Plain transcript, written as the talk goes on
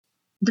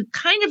the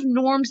kind of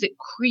norms that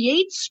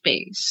create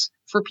space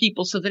for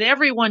people so that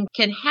everyone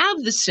can have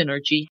the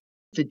synergy,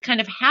 the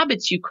kind of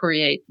habits you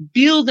create,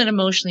 build an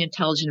emotionally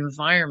intelligent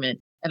environment,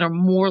 and are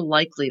more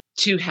likely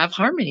to have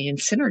harmony and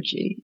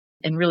synergy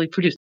and really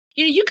produce.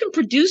 You can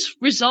produce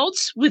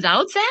results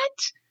without that,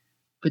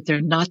 but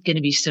they're not going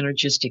to be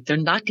synergistic. They're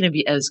not going to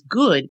be as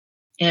good.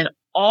 And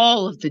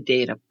all of the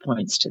data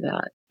points to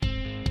that.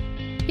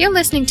 You're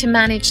listening to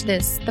Manage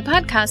This, the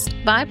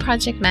podcast by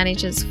project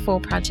managers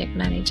for project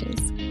managers.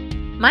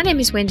 My name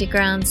is Wendy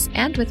Grounds,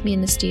 and with me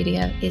in the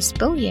studio is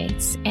Bill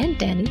Yates and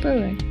Danny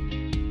Brewer.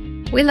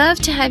 We love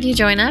to have you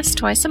join us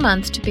twice a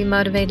month to be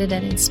motivated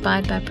and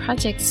inspired by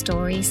project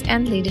stories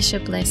and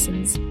leadership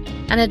lessons,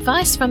 and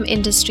advice from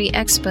industry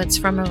experts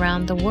from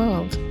around the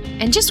world.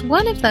 And just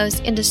one of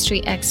those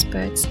industry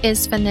experts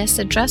is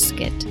Vanessa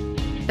Druskett.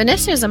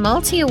 Vanessa is a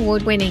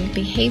multi-award-winning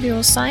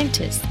behavioral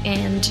scientist,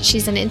 and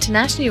she's an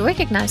internationally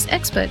recognized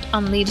expert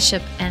on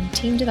leadership and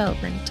team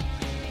development.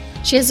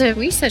 She has a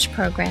research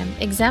program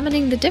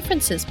examining the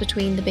differences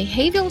between the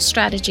behavioral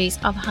strategies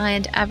of high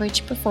and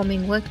average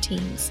performing work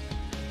teams,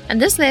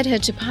 and this led her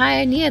to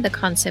pioneer the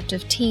concept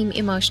of team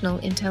emotional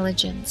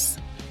intelligence.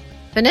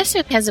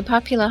 Vanessa has a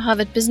popular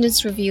Harvard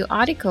Business Review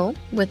article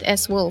with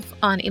S. Wolf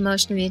on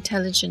emotionally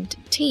intelligent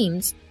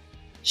teams.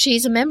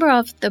 She's a member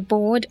of the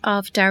board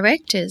of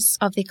directors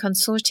of the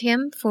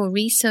Consortium for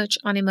Research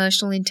on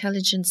Emotional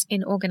Intelligence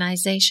in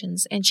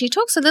Organizations, and she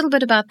talks a little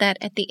bit about that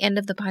at the end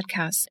of the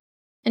podcast.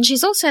 And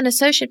she's also an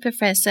associate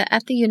professor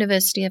at the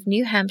University of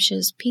New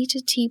Hampshire's Peter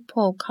T.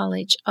 Paul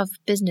College of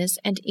Business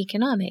and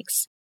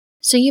Economics.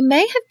 So you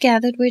may have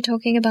gathered we're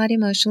talking about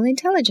emotional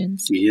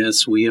intelligence.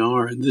 Yes, we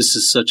are. This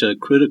is such a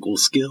critical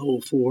skill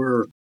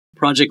for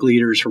project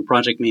leaders, for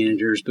project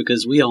managers,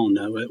 because we all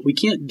know it. We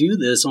can't do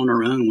this on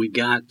our own. We've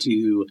got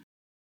to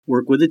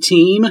work with a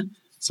team.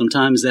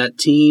 Sometimes that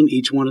team,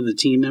 each one of the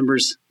team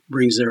members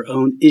brings their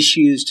own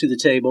issues to the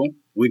table.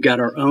 We've got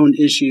our own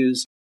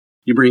issues.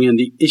 You bring in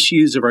the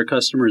issues of our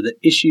customer, the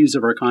issues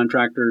of our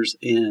contractors,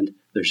 and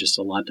there's just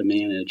a lot to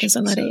manage. There's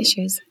a lot of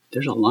issues.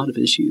 There's a lot of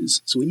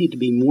issues. So we need to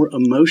be more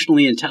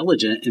emotionally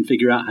intelligent and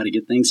figure out how to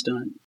get things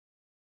done.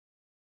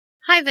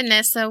 Hi,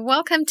 Vanessa.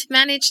 Welcome to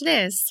Manage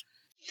This.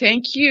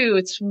 Thank you.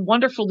 It's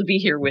wonderful to be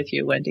here with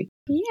you, Wendy.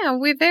 Yeah,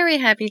 we're very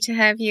happy to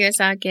have you as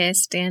our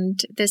guest, and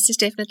this is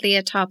definitely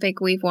a topic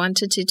we've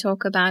wanted to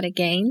talk about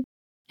again.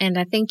 And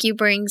I think you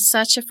bring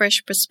such a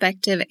fresh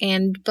perspective.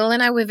 And Bill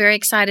and I were very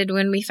excited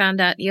when we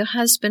found out your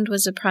husband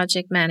was a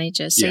project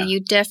manager. So You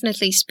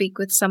definitely speak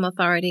with some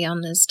authority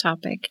on this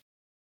topic.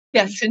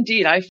 Yes,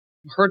 indeed. I've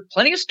heard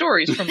plenty of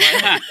stories from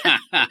my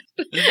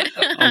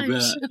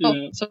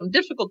husband. Some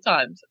difficult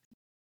times.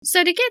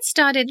 So to get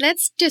started,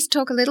 let's just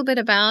talk a little bit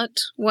about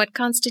what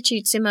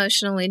constitutes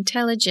emotional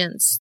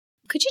intelligence.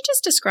 Could you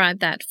just describe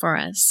that for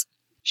us?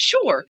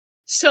 Sure.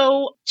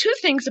 So 2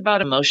 things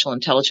about emotional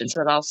intelligence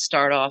that I'll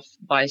start off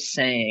by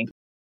saying.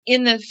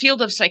 In the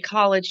field of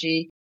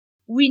psychology,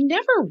 we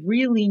never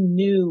really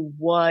knew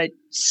what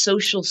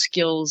social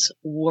skills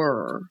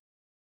were.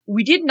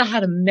 We didn't know how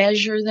to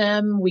measure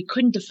them. We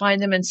couldn't define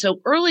them. And so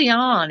early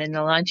on in the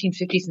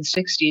 1950s and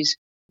 60s,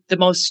 the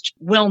most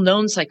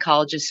well-known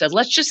psychologists said,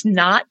 let's just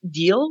not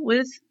deal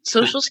with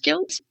social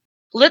skills.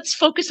 Let's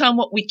focus on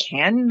what we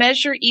can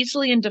measure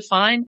easily and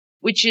define,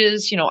 which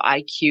is,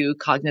 IQ,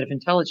 cognitive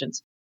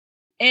intelligence.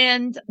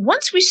 And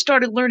once we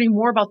started learning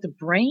more about the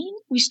brain,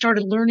 we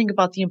started learning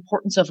about the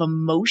importance of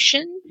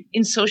emotion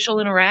in social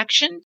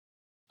interaction.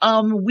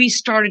 We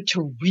started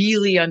to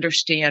really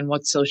understand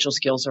what social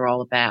skills are all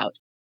about.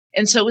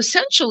 And so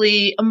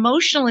essentially,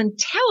 emotional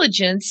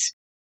intelligence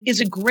is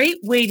a great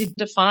way to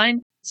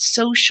define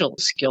social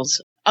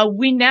skills.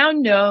 We now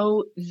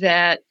know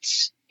that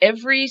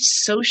every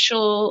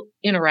social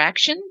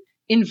interaction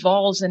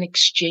involves an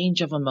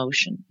exchange of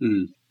emotion.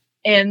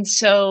 And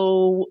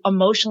so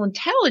emotional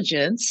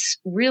intelligence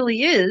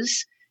really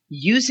is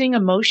using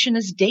emotion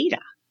as data.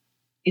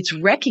 It's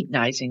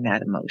recognizing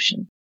that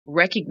emotion,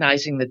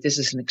 recognizing that this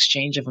is an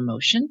exchange of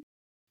emotion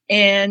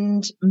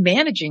and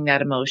managing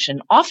that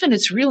emotion. Often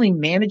it's really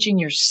managing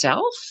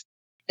yourself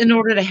in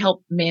order to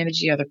help manage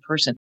the other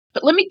person.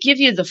 But let me give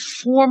you the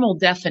formal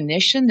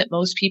definition that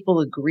most people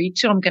agree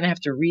to. I'm going to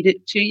have to read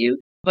it to you,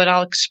 but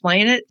I'll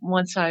explain it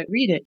once I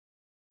read it.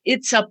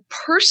 It's a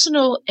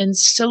personal and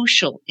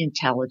social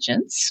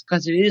intelligence,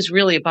 because it is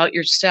really about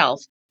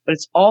yourself, but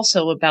it's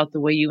also about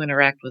the way you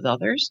interact with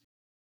others,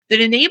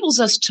 that enables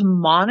us to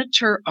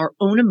monitor our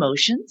own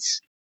emotions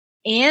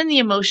and the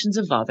emotions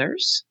of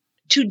others,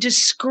 to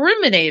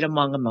discriminate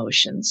among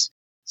emotions.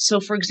 So,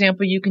 for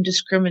example, you can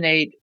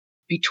discriminate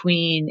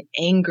between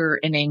anger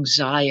and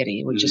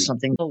anxiety, which is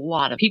something a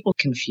lot of people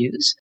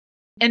confuse.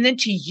 And then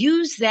to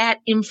use that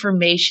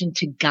information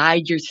to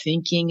guide your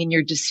thinking and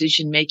your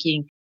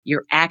decision-making,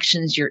 your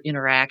actions, your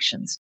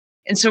interactions.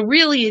 And so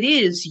really it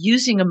is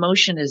using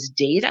emotion as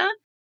data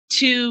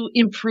to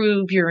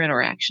improve your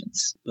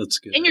interactions. That's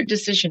good. And your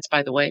decisions,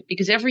 by the way,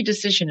 because every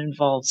decision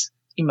involves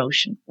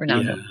emotion. We're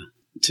now knowing.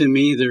 To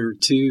me, there are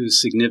 2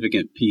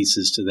 significant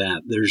pieces to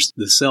that. There's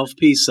the self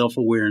piece,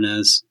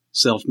 self-awareness,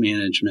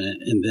 self-management,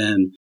 and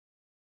then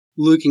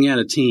looking at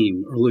a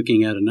team or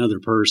looking at another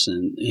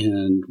person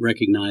and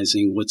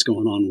recognizing what's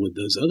going on with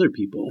those other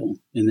people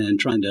and then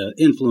trying to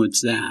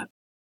influence that.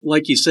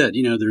 Like you said,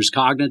 there's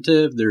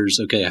cognitive, there's,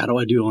 okay, how do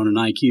I do on an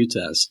IQ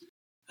test?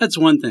 That's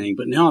one thing,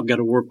 but now I've got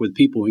to work with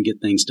people and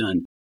get things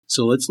done.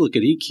 So let's look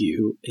at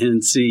EQ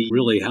and see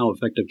really how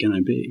effective can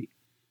I be.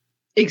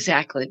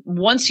 Exactly.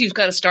 Once you've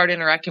got to start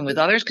interacting with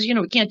others, because,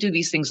 we can't do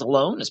these things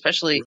alone,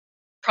 especially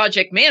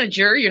project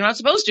manager. You're not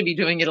supposed to be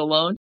doing it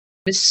alone.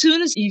 As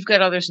soon as you've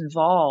got others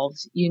involved,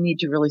 you need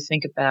to really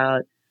think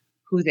about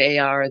who they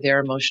are, their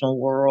emotional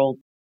world,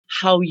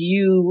 how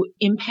you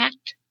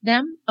impact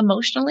them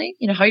emotionally,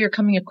 how you're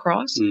coming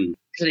across,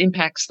 because it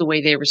impacts the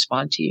way they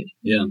respond to you.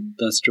 Yeah,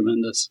 that's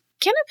tremendous.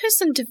 Can a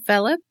person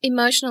develop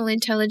emotional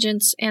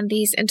intelligence and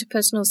these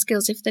interpersonal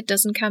skills if that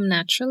doesn't come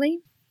naturally?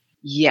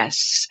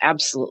 Yes,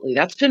 absolutely.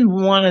 That's been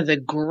one of the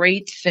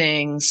great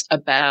things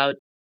about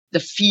the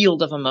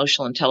field of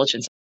emotional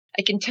intelligence.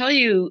 I can tell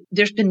you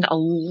there's been a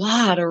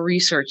lot of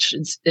research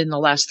in the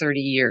last 30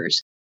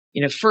 years.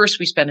 First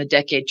we spent a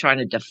decade trying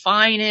to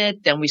define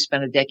it. Then we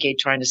spent a decade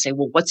trying to say,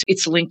 well, what's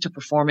its link to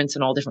performance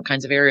in all different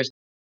kinds of areas.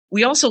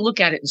 We also look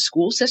at it in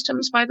school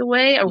systems, by the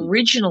way.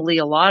 Originally,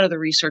 a lot of the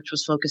research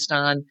was focused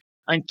on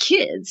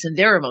kids and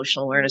their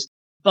emotional awareness.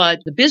 But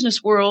the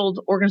business world,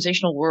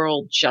 organizational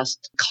world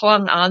just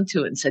clung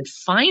onto it and said,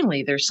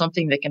 finally, there's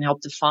something that can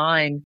help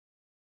define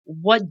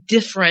what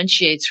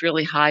differentiates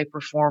really high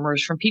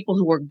performers from people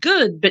who are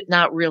good, but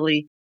not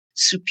really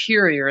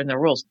superior in their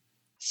roles.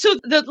 So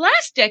the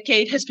last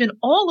decade has been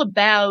all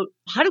about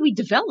how do we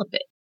develop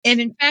it?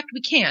 And in fact,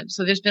 we can.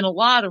 So there's been a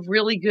lot of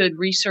really good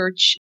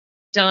research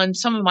done.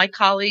 Some of my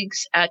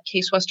colleagues at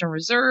Case Western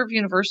Reserve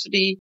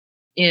University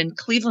in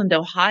Cleveland,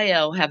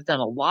 Ohio, have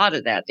done a lot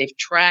of that. They've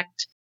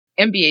tracked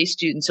MBA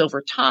students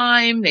over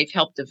time. They've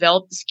helped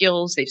develop the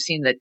skills. They've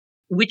seen that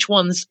which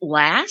ones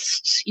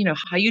last,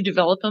 how you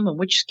develop them and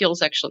which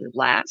skills actually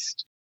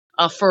last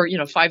for,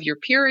 5-year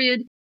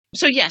period.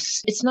 So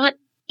yes, it's not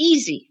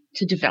easy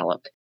to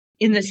develop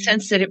in the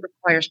sense that it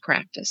requires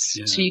practice.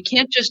 Yeah. So you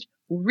can't just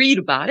read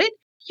about it.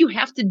 You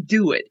have to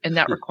do it. And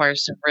that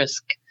requires some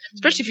risk,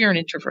 especially if you're an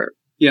introvert.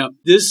 Yeah,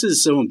 this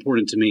is so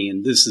important to me.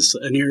 And this is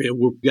an area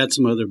where we've got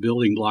some other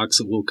building blocks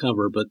that we'll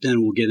cover, but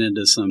then we'll get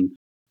into some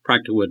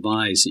practical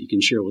advice that you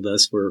can share with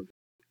us for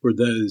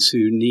those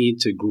who need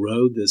to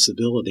grow this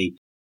ability.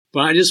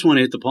 But I just want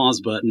to hit the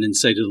pause button and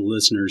say to the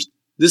listeners,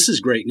 this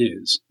is great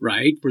news,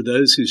 right? For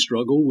those who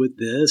struggle with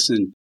this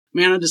and,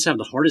 man, I just have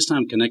the hardest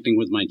time connecting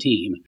with my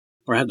team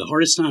or I have the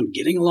hardest time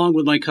getting along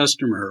with my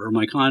customer or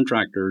my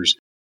contractors.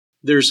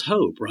 There's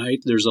hope, right?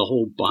 There's a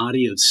whole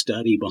body of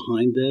study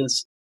behind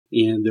this,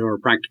 and there are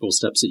practical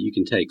steps that you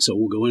can take. So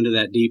we'll go into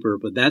that deeper,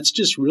 but that's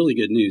just really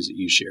good news that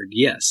you shared.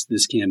 Yes,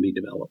 this can be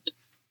developed.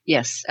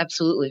 Yes,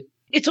 absolutely.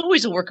 It's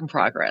always a work in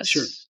progress.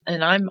 Sure.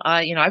 And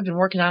I've been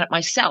working on it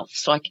myself,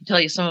 so I can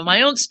tell you some of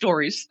my own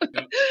stories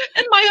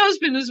and my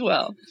husband as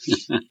well.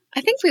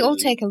 I think we all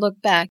take a look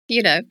back,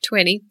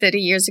 20, 30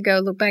 years ago,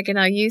 look back in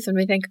our youth and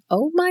we think,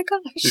 oh my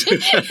gosh,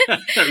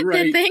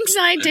 right. The things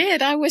I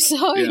did, I was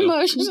so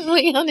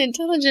emotionally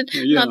unintelligent.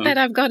 Yeah. Not that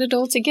I've got it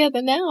all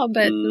together now,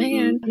 but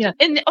man. Yeah.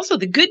 And also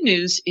the good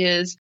news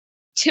is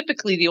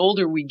typically the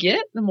older we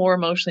get, the more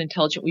emotionally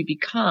intelligent we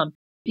become.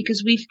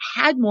 Because we've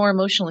had more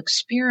emotional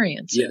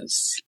experiences.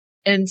 Yes.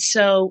 And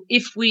so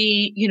if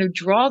we,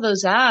 draw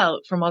those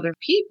out from other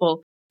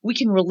people, we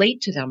can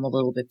relate to them a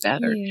little bit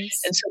better. Yes.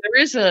 And so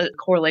there is a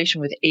correlation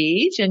with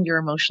age and your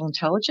emotional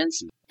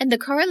intelligence. And the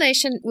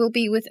correlation will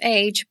be with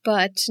age,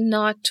 but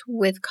not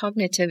with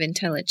cognitive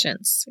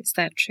intelligence. Is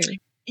that true?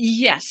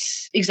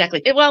 Yes,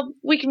 exactly. Well,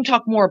 we can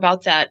talk more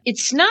about that.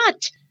 It's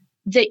not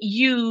that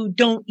you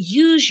don't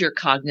use your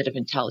cognitive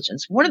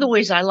intelligence. One of the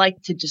ways I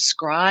like to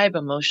describe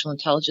emotional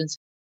intelligence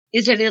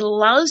is that it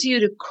allows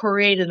you to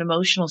create an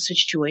emotional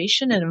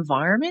situation and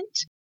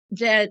environment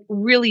that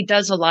really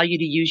does allow you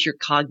to use your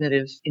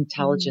cognitive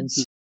intelligence.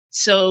 Mm-hmm.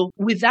 So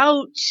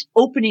without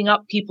opening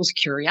up people's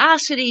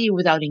curiosity,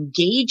 without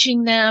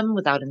engaging them,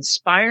 without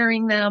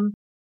inspiring them,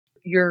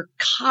 your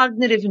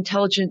cognitive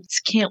intelligence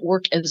can't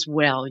work as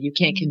well. You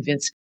can't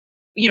convince,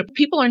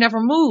 people are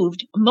never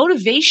moved.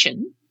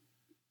 Motivation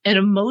and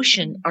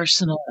emotion are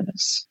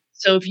synonymous.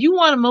 So if you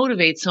want to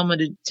motivate someone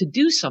to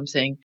do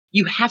something,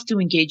 you have to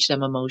engage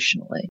them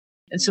emotionally.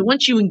 And so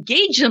once you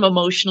engage them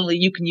emotionally,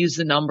 you can use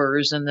the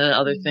numbers and the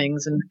other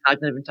things and the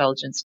cognitive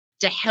intelligence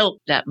to help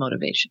that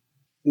motivation.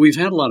 We've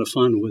had a lot of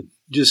fun with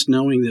just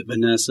knowing that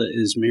Vanessa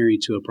is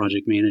married to a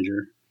project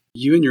manager.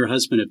 You and your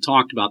husband have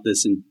talked about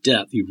this in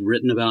depth. You've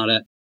written about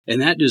it.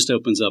 And that just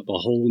opens up a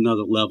whole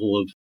nother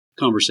level of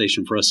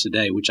conversation for us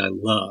today, which I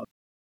love.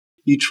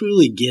 You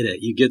truly get it.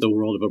 You get the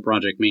world of a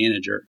project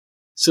manager.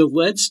 So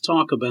let's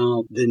talk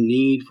about the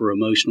need for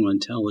emotional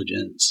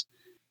intelligence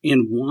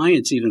and why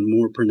it's even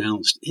more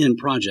pronounced in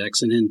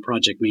projects and in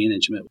project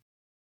management.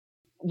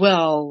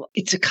 Well,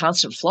 it's a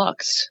constant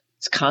flux.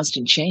 It's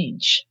constant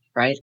change,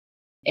 right?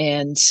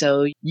 And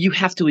so you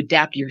have to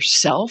adapt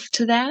yourself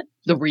to that.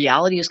 The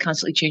reality is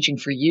constantly changing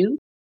for you.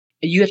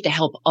 You have to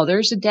help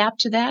others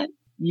adapt to that.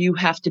 You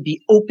have to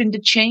be open to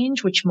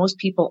change, which most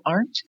people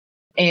aren't.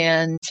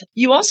 And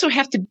you also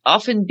have to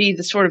often be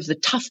the sort of the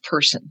tough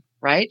person,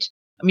 right?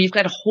 I mean, you've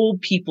got to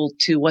hold people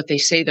to what they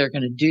say they're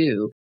going to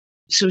do.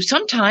 So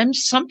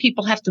sometimes some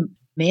people have to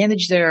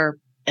manage their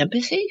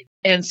empathy,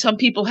 and some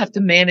people have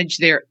to manage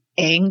their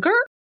anger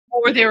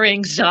or their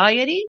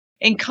anxiety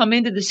and come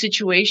into the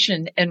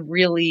situation and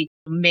really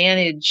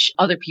manage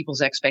other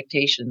people's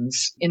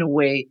expectations in a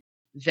way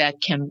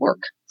that can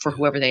work for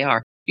whoever they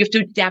are. You have to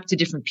adapt to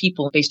different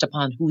people based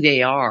upon who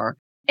they are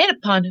and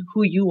upon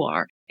who you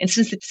are. And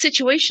since the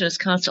situation is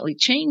constantly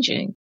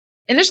changing,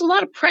 and there's a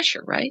lot of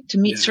pressure, right, to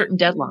meet certain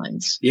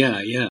deadlines.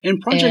 Yeah.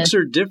 And projects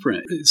are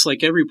different. It's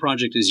like every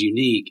project is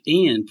unique.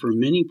 And for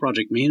many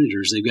project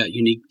managers, they've got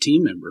unique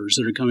team members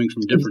that are coming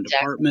from different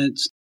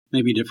departments,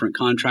 maybe different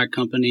contract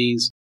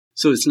companies.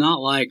 So it's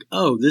not like,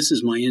 oh, this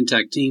is my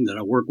intact team that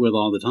I work with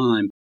all the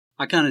time.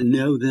 I kind of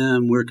know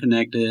them. We're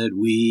connected.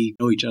 We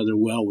know each other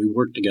well. We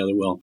work together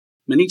well.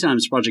 Many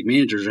times project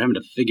managers are having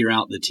to figure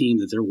out the team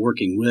that they're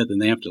working with,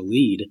 and they have to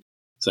lead.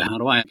 So how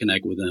do I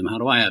connect with them? How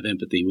do I have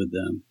empathy with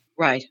them?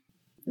 Right.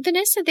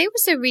 Vanessa, there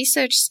was a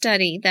research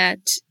study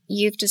that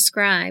you've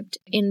described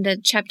in the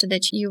chapter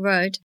that you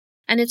wrote,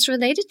 and it's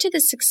related to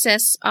the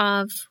success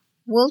of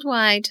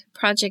worldwide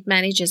project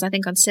managers, I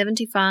think on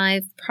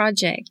 75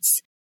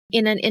 projects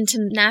in an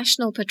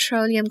international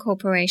petroleum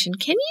corporation.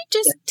 Can you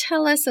just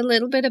tell us a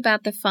little bit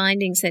about the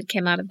findings that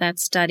came out of that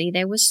study?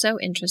 They were so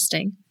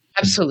interesting.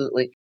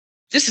 Absolutely.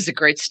 This is a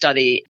great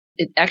study.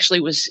 It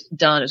actually was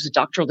done as a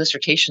doctoral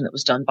dissertation that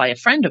was done by a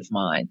friend of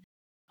mine,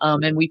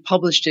 and we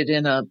published it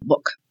in a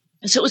book.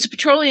 So it was a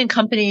petroleum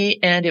company,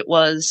 and it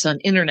was an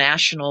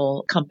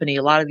international company.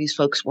 A lot of these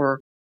folks were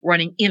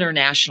running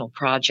international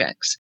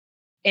projects.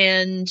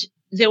 And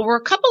there were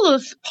a couple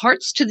of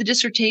parts to the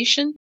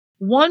dissertation.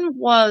 One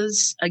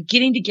was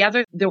getting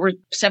together. There were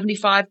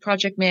 75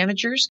 project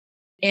managers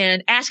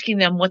and asking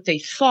them what they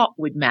thought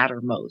would matter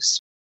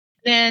most.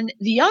 Then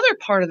the other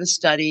part of the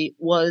study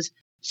was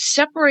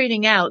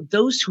separating out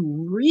those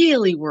who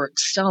really were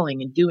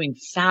excelling and doing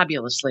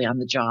fabulously on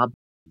the job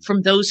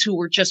from those who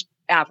were just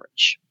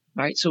average,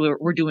 right? So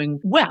we're doing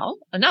well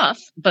enough,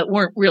 but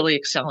weren't really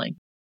excelling.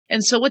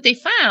 And so what they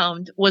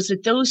found was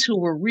that those who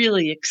were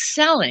really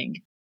excelling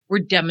were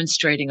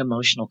demonstrating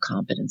emotional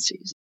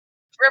competencies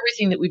for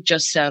everything that we've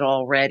just said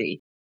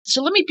already.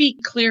 So let me be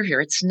clear here.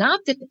 It's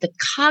not that the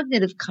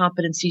cognitive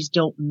competencies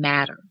don't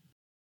matter.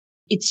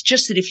 It's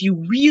just that if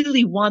you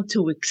really want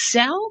to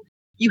excel,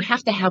 you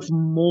have to have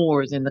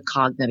more than the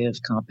cognitive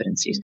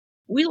competencies.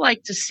 We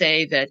like to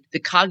say that the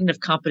cognitive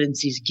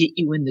competencies get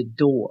you in the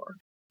door.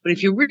 But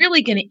if you're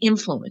really going to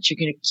influence, you're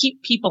going to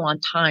keep people on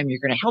time, you're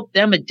going to help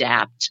them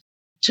adapt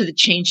to the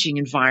changing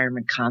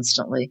environment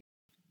constantly,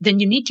 then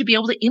you need to be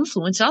able to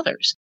influence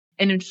others.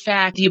 And in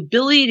fact, the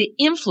ability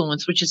to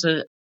influence, which is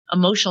a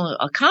emotional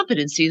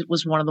competency,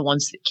 was one of the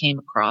ones that came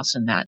across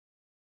in that.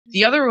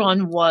 The other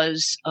one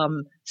was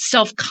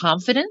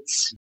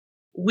self-confidence,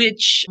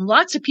 which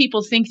lots of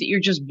people think that you're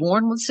just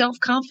born with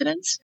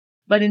self-confidence.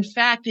 But in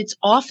fact, it's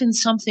often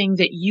something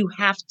that you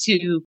have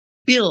to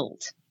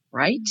build,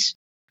 right?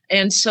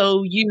 And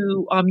so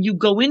you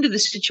go into the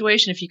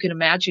situation, if you can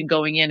imagine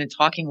going in and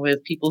talking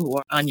with people who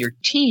are on your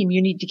team,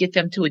 you need to get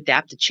them to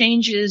adapt to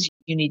changes.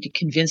 You need to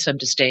convince them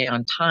to stay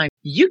on time.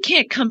 You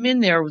can't come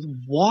in there with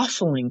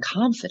waffling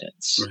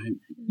confidence. Right.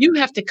 You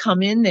have to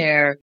come in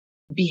there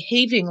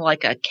behaving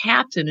like a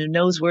captain who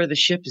knows where the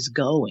ship is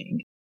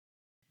going.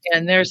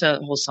 And there's a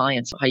whole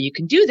science of how you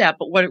can do that.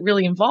 But what it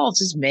really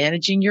involves is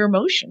managing your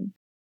emotion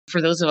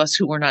for those of us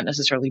who were not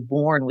necessarily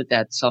born with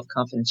that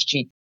self-confidence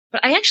gene.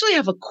 But I actually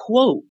have a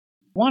quote.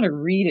 I want to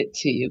read it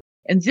to you.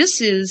 And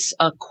this is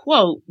a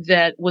quote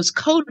that was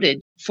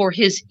coded for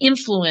his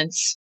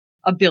influence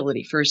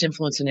ability, for his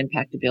influence and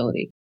impact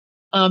ability.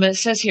 It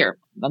says here,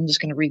 I'm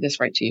just going to read this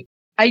right to you.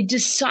 I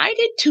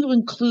decided to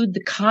include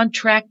the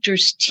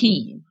contractor's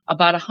team,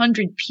 about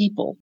 100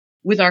 people,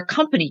 with our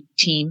company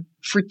team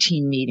for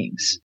team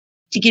meetings.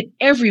 To get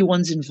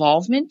everyone's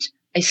involvement,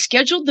 I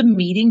scheduled the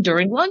meeting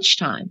during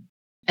lunchtime,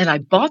 and I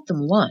bought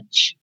them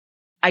lunch.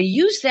 I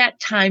used that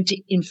time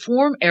to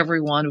inform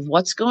everyone of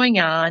what's going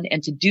on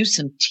and to do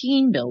some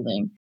team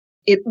building.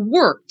 It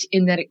worked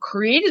in that it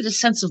created a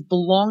sense of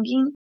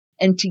belonging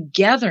and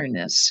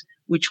togetherness,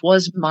 which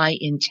was my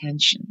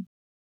intention.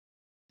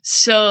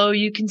 So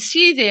you can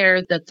see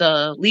there that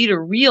the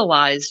leader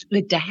realized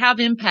that to have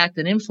impact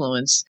and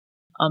influence,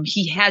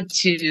 he had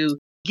to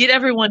get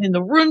everyone in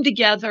the room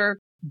together,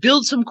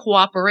 build some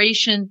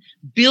cooperation,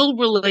 build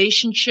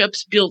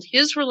relationships, build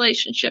his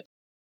relationship.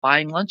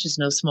 Buying lunch is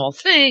no small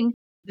thing.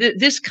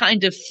 This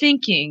kind of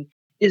thinking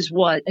is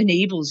what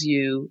enables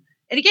you.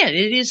 And again,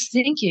 it is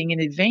thinking in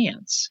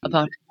advance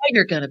about how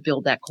you're going to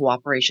build that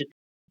cooperation,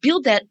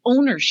 build that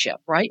ownership,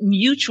 right?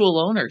 Mutual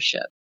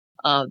ownership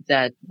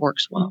that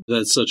works well.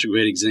 That's such a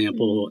great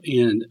example.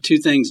 And two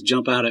things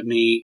jump out at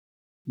me.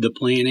 The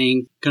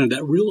planning, kind of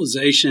that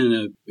realization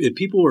of if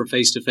people are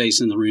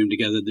face-to-face in the room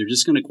together, they're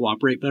just going to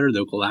cooperate better.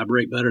 They'll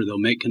collaborate better. They'll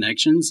make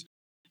connections.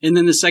 And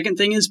then the second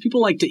thing is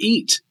people like to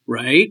eat,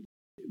 right?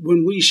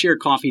 when we share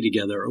coffee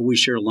together or we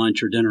share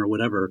lunch or dinner or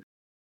whatever,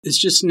 it's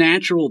just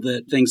natural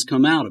that things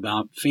come out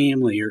about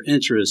family or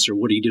interests or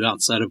what do you do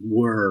outside of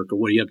work or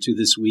what are you up to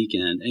this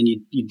weekend? And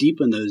you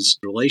deepen those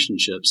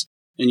relationships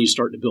and you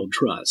start to build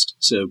trust.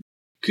 So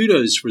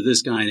kudos for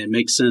this guy. And it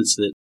makes sense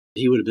that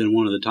he would have been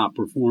one of the top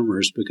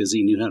performers because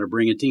he knew how to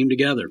bring a team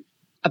together.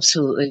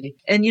 Absolutely.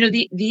 And,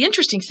 the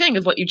interesting thing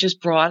of what you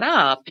just brought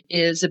up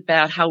is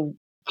about how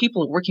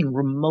people are working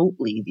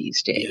remotely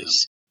these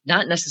days. Yeah.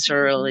 Not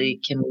necessarily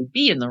can we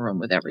be in the room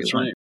with everyone. That's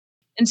right.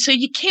 And so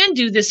you can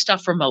do this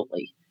stuff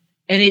remotely.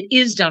 And it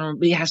is done,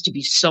 it has to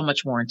be so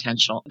much more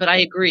intentional. But I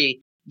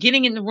agree,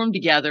 getting in the room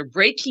together,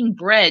 breaking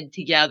bread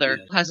together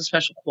has a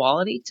special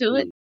quality to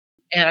it.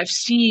 And I've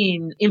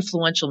seen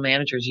influential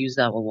managers use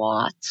that a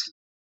lot.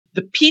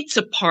 The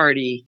pizza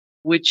party,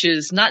 which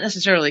is not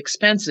necessarily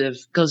expensive,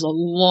 goes a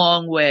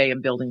long way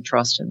in building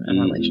trust in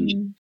a relationship.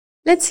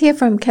 Let's hear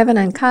from Kevin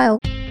and Kyle.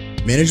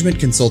 Management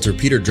consultant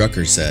Peter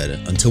Drucker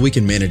said, "Until we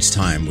can manage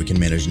time, we can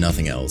manage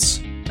nothing else.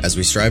 As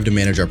we strive to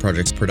manage our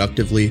projects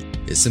productively,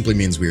 it simply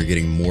means we are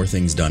getting more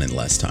things done in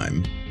less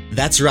time."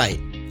 That's right.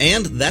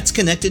 And that's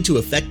connected to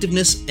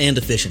effectiveness and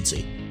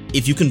efficiency.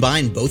 If you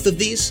combine both of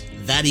these,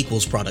 that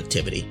equals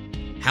productivity.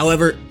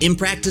 However, in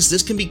practice,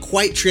 this can be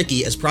quite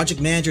tricky as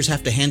project managers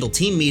have to handle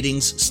team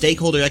meetings,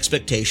 stakeholder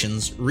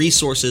expectations,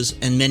 resources,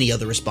 and many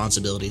other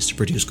responsibilities to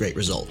produce great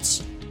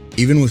results.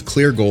 Even with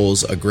clear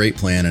goals, a great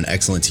plan, and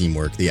excellent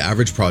teamwork, the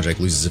average project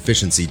loses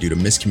efficiency due to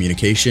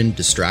miscommunication,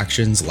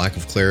 distractions, lack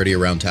of clarity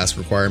around task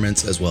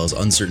requirements, as well as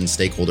uncertain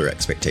stakeholder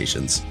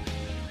expectations.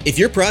 If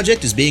your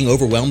project is being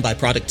overwhelmed by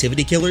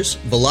productivity killers,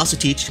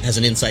 Velociteach has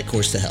an insight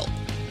course to help.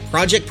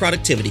 Project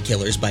Productivity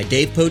Killers by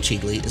Dave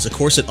Pocheagley is a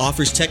course that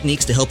offers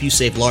techniques to help you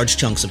save large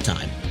chunks of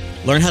time.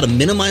 Learn how to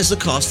minimize the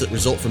costs that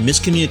result from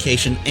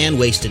miscommunication and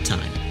wasted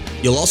time.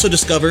 You'll also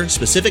discover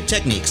specific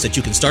techniques that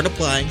you can start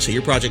applying so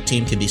your project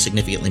team can be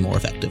significantly more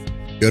effective.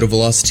 Go to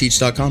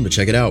velociteach.com to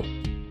check it out.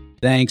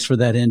 Thanks for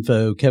that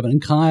info, Kevin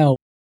and Kyle.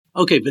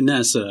 Okay,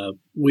 Vanessa,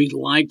 we'd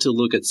like to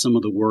look at some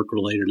of the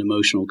work-related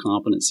emotional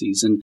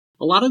competencies. And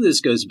a lot of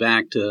this goes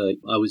back to,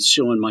 I was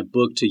showing my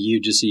book to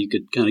you just so you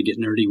could kind of get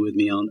nerdy with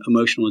me on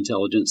emotional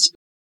intelligence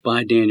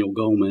by Daniel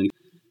Goleman.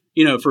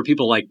 For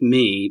people like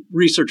me,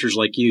 researchers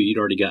like you, you'd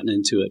already gotten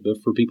into it.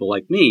 But for people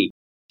like me,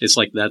 it's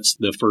like that's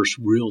the first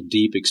real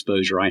deep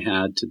exposure I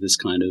had to this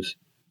kind of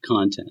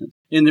content.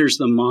 And there's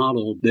the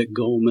model that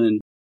Goleman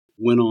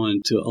went on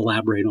to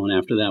elaborate on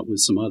after that with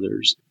some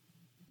others.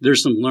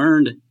 There's some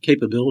learned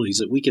capabilities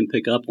that we can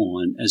pick up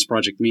on as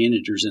project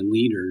managers and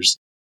leaders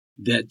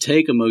that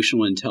take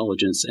emotional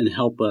intelligence and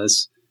help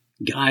us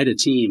guide a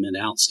team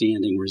in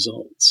outstanding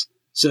results.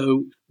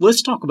 So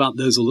let's talk about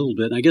those a little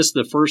bit. I guess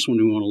the first one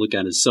we want to look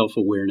at is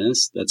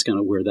self-awareness. That's kind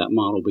of where that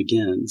model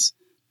begins.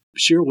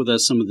 Share with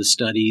us some of the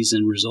studies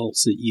and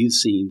results that you've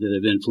seen that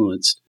have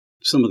influenced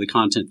some of the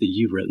content that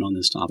you've written on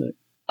this topic.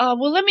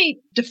 Well, let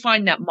me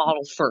define that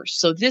model first.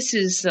 So this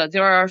is,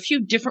 there are a few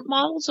different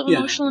models of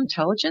emotional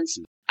intelligence.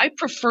 I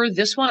prefer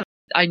this one.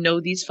 I know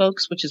these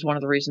folks, which is one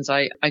of the reasons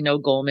I know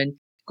Goleman.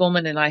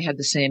 Goleman and I had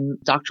the same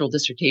doctoral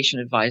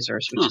dissertation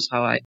advisors, which is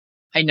how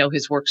I know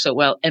his work so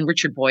well, and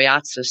Richard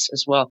Boyatzis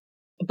as well.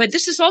 But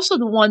this is also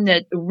the one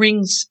that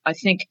rings, I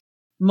think,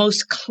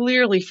 most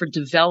clearly for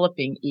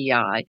developing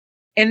EI.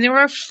 And there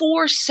are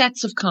 4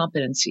 sets of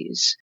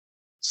competencies.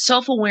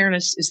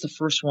 Self-awareness is the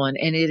first one,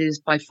 and it is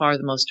by far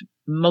the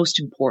most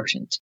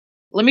important.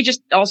 Let me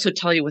just also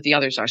tell you what the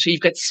others are. So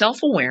you've got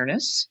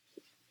self-awareness,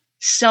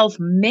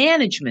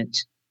 self-management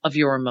of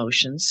your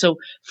emotions. So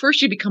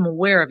first you become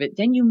aware of it,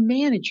 then you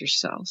manage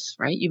yourself,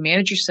 right? You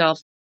manage yourself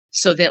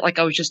so that, like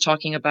I was just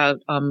talking about,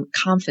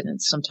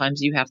 confidence.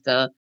 Sometimes you have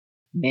to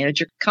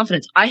manage your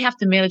confidence. I have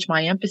to manage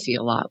my empathy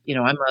a lot.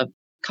 I'm a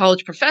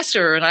college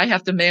professor and I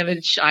have to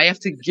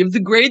give the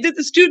grade that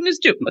the student is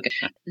due.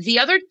 Okay. The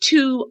other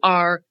 2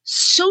 are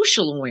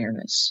social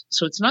awareness.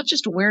 So it's not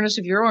just awareness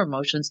of your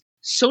emotions.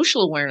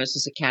 Social awareness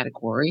is a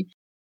category.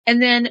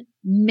 And then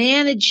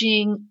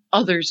managing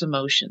others'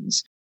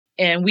 emotions.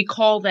 And we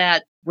call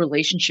that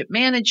relationship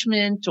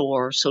management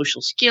or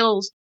social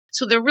skills.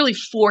 So there are really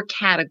 4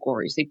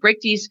 categories. They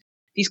break these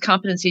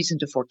competencies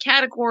into 4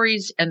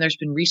 categories. And there's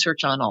been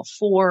research on all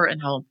 4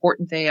 and how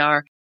important they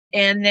are.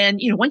 And then,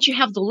 once you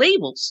have the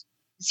labels,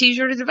 it's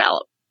easier to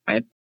develop,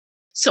 right?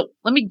 So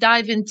let me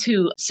dive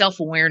into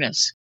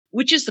self-awareness,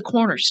 which is the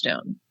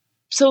cornerstone.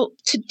 So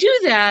to do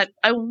that,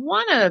 I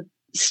want to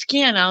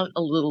scan out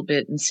a little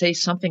bit and say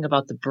something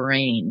about the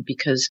brain,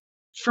 because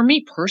for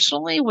me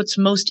personally, what's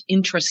most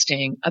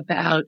interesting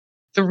about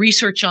the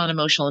research on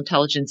emotional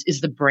intelligence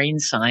is the brain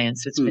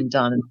science that's been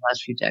done in the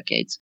last few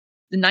decades.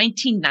 The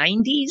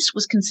 1990s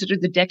was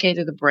considered the decade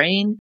of the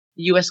brain.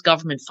 The U.S.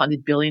 government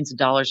funded billions of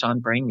dollars on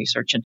brain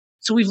research. And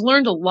so we've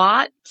learned a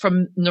lot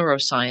from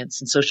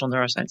neuroscience and social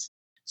neuroscience.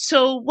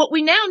 So what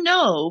we now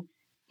know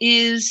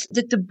is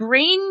that the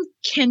brain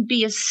can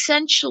be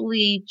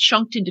essentially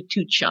chunked into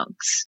 2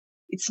 chunks.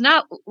 It's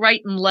not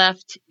right and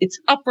left. It's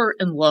upper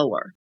and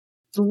lower.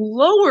 The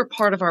lower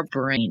part of our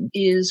brain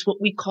is what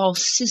we call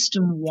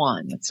system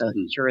 1. It's a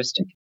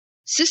heuristic.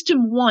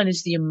 System 1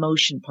 is the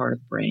emotion part of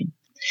the brain.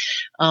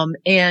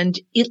 And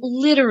it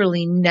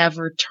literally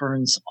never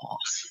turns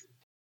off.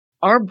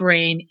 Our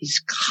brain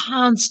is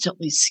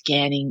constantly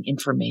scanning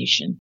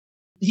information.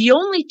 The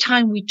only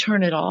time we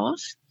turn it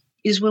off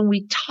is when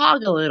we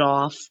toggle it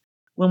off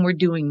when we're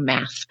doing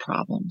math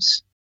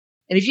problems.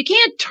 And if you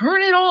can't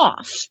turn it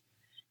off,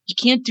 you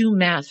can't do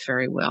math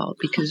very well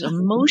because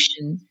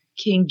emotion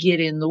can get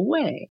in the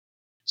way.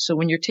 So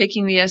when you're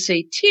taking the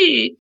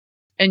SAT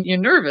and you're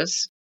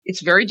nervous,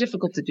 it's very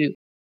difficult to do.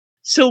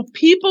 So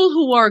people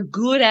who are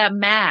good at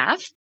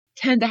math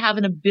tend to have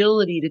an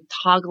ability to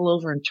toggle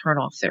over and turn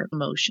off their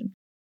emotion.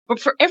 But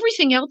for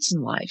everything else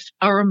in life,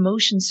 our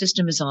emotion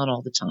system is on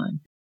all the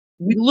time.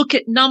 We look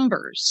at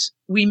numbers.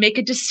 We make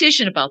a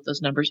decision about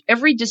those numbers.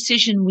 Every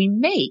decision we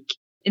make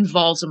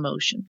involves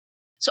emotion.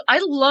 So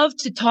I love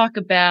to talk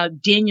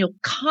about Daniel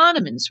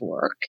Kahneman's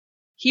work.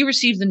 He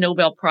received the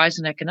Nobel Prize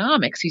in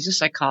Economics. He's a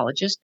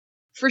psychologist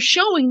for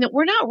showing that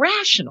we're not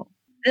rational,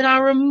 that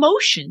our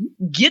emotion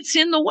gets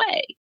in the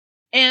way.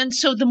 And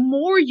so the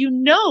more you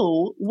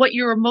know what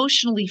you're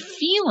emotionally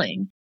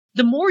feeling,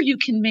 the more you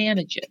can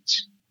manage it.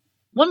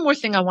 One more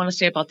thing I want to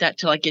say about that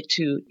till I get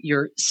to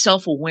your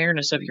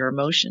self-awareness of your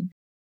emotion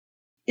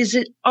is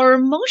that our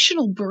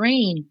emotional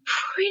brain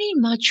pretty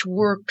much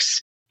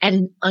works at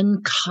an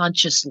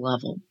unconscious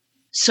level.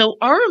 So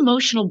our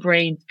emotional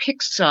brain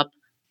picks up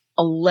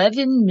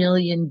 11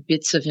 million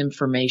bits of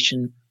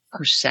information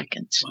per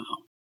second. Wow.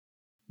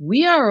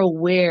 We are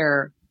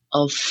aware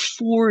of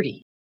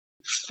 40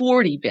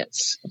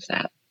 bits of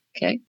that.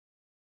 Okay.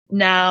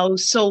 Now,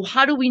 so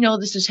how do we know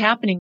this is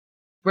happening?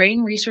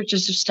 Brain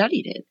researchers have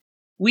studied it.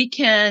 We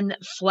can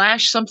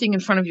flash something in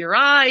front of your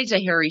eyes,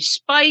 a hairy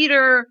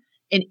spider,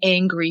 an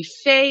angry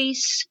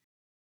face,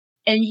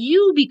 and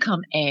you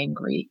become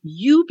angry.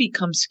 You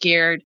become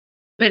scared,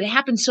 but it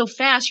happens so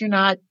fast you're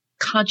not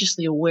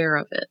consciously aware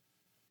of it.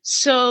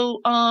 So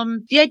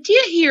the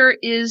idea here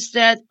is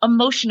that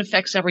emotion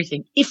affects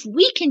everything. If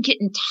we can get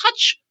in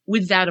touch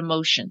with that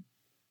emotion,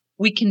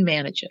 we can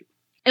manage it.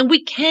 And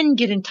we can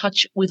get in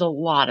touch with a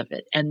lot of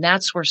it. And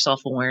that's where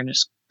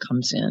self-awareness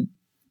comes in.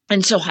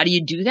 And so how do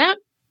you do that?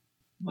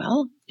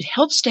 Well, it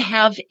helps to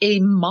have a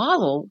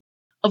model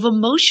of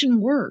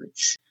emotion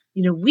words.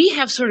 You know, we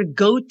have sort of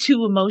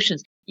go-to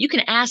emotions. You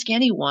can ask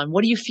anyone,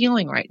 what are you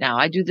feeling right now?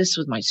 I do this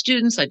with my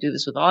students. I do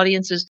this with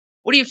audiences.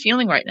 What are you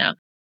feeling right now?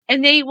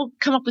 And they will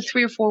come up with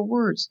 3 or 4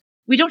 words.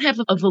 We don't have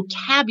a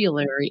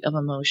vocabulary of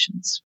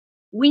emotions.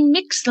 We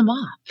mix them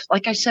up.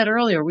 Like I said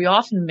earlier, we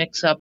often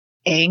mix up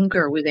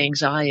anger with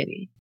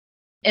anxiety.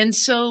 And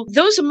so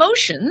those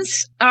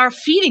emotions are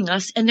feeding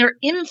us and they're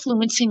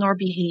influencing our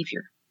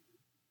behavior.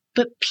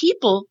 But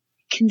people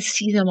can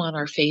see them on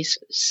our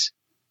faces.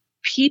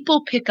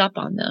 People pick up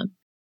on them.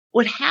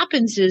 What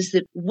happens is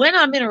that when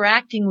I'm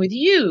interacting with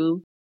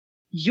you,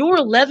 your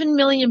 11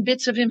 million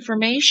bits of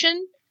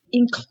information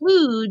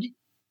include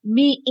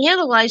me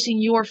analyzing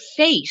your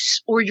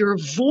face or your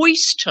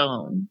voice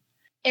tone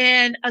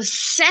and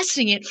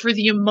assessing it for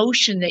the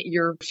emotion that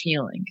you're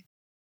feeling.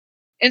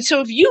 And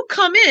so if you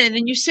come in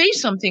and you say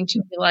something to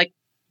me like,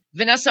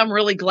 Vanessa, I'm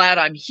really glad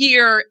I'm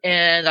here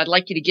and I'd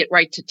like you to get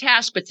right to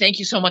task, but thank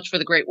you so much for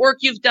the great work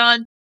you've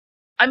done.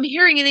 I'm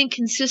hearing an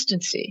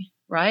inconsistency,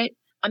 right?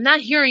 I'm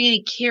not hearing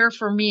any care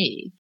for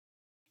me.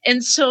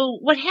 And so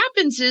what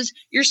happens is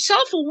your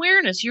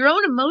self-awareness, your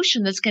own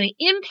emotion that's going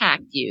to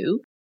impact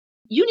you,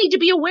 you need to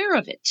be aware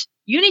of it.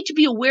 You need to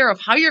be aware of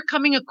how you're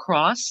coming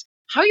across.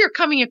 How you're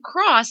coming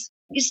across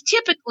is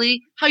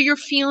typically how you're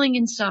feeling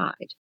inside.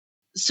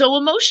 So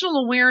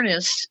emotional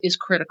awareness is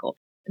critical.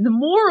 And the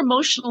more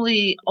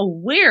emotionally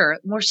aware,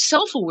 more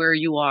self-aware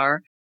you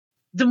are,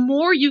 the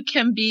more you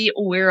can be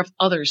aware of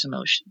others'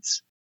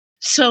 emotions.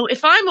 So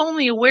if I'm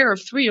only aware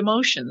of 3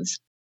 emotions,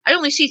 I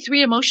only see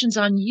 3 emotions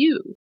on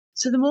you.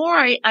 So the more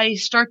I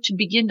start to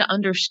begin to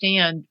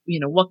understand,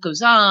 what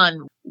goes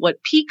on,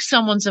 what piques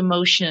someone's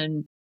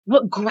emotion,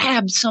 what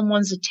grabs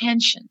someone's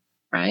attention,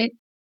 right?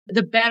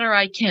 The better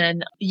I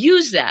can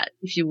use that,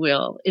 if you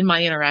will, in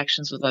my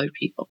interactions with other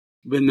people.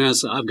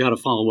 Vanessa, I've got to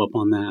follow up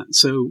on that.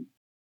 So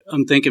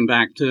I'm thinking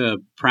back to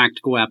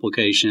practical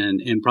application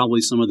and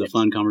probably some of the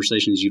fun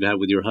conversations you've had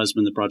with your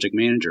husband, the project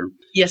manager.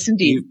 Yes,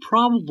 indeed. You've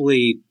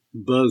probably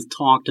both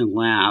talked and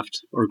laughed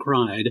or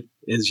cried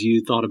as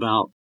you thought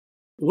about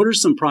what are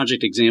some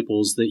project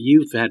examples that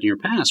you've had in your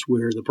past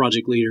where the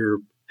project leader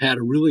had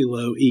a really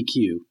low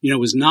EQ,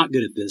 was not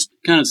good at this,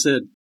 kind of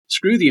said,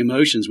 screw the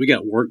emotions, we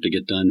got work to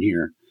get done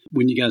here.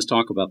 When you guys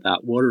talk about that,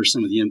 what are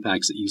some of the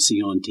impacts that you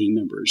see on team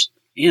members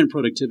and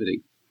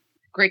productivity?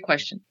 Great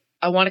question.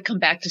 I want to come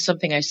back to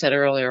something I said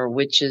earlier,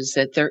 which is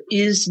that there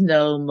is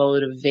no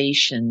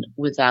motivation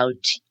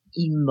without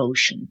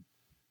emotion.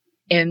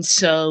 And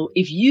so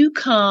if you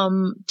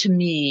come to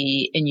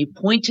me and you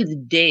point to the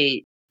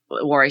date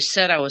where I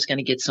said I was going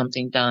to get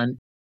something done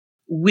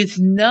with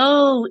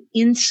no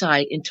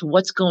insight into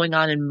what's going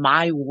on in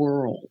my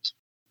world,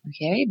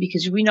 okay,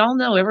 because we all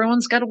know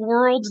everyone's got a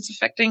world that's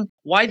affecting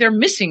why they're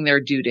missing their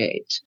due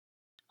date,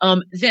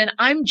 then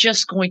I'm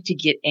just going to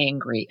get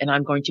angry and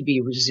I'm going to be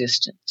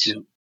resistant. Yeah.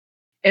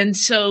 And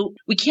so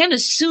we can't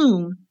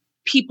assume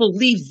people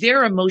leave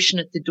their emotion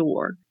at the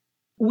door.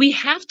 We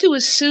have to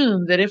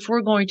assume that if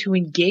we're going to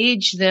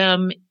engage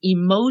them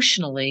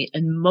emotionally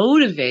and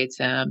motivate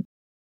them,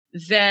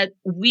 that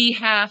we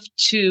have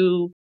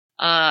to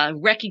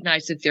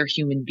recognize that they're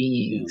human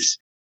beings.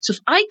 So if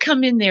I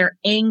come in there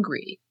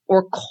angry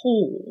or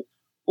cold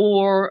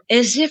or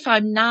as if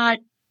I'm not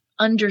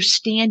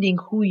understanding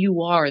who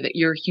you are, that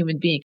you're a human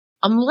being,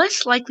 I'm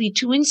less likely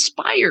to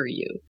inspire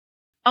you.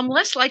 I'm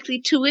less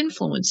likely to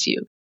influence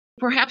you.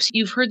 Perhaps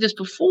you've heard this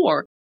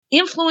before.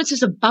 Influence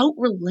is about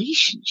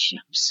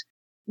relationships.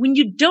 When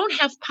you don't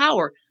have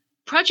power,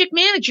 project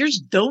managers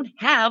don't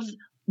have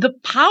the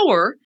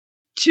power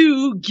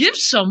to give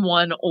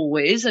someone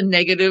always a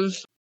negative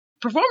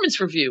performance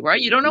review,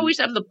 right? You don't always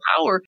have the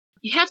power.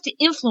 You have to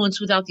influence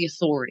without the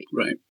authority.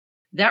 Right.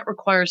 That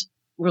requires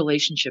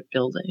relationship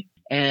building.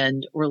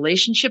 And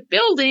relationship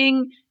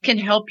building can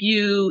help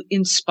you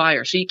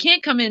inspire. So you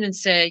can't come in and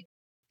say,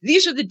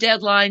 these are the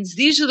deadlines.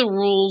 These are the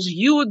rules.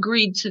 You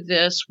agreed to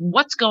this.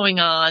 What's going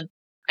on?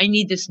 I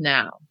need this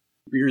now.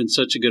 You're in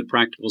such a good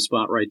practical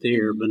spot right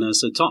there,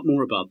 Vanessa. Talk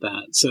more about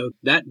that. So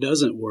that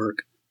doesn't work.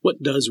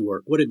 What does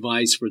work? What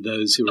advice for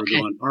those who are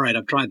going, all right,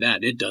 I've tried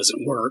that. It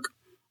doesn't work.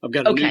 I've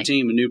got a new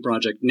team, a new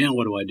project. Now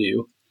what do I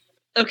do?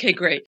 Okay,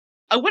 great.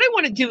 What I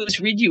want to do is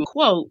read you a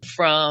quote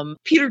from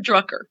Peter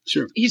Drucker.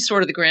 Sure. He's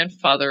sort of the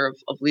grandfather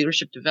of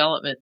leadership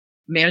development,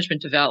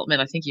 management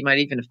development. I think he might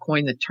even have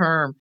coined the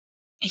term.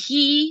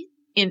 He,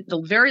 in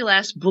the very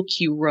last book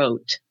he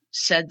wrote,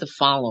 said the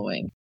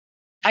following: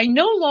 I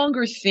no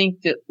longer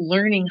think that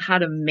learning how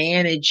to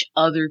manage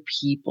other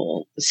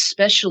people,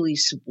 especially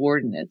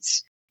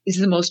subordinates, is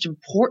the most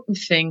important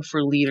thing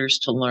for leaders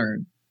to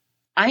learn.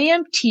 I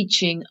am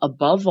teaching,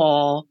 above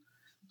all,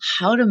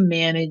 how to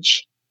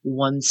manage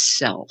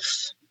oneself.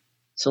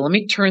 So let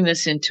me turn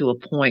this into a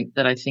point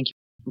that I think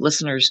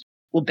listeners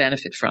will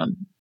benefit from.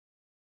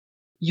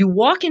 You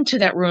walk into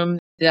that room,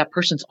 that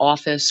person's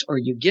office, or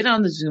you get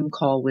on the Zoom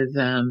call with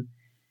them,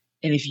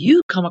 and if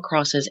you come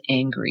across as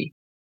angry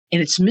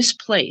and it's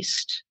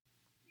misplaced,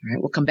 all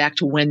right, we'll come back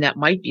to when that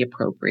might be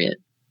appropriate,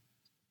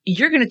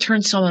 you're going to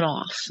turn someone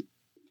off.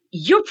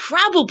 You're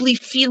probably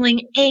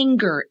feeling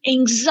anger,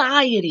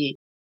 anxiety,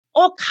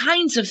 all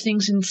kinds of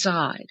things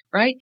inside,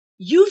 right?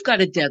 You've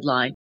got a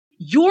deadline.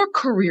 Your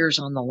career's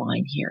on the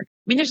line here.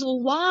 I mean, there's a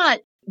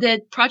lot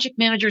that project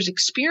managers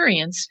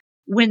experience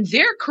when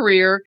their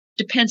career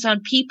depends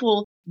on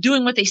people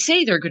doing what they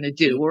say they're going to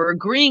do or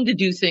agreeing to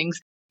do things.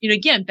 You know,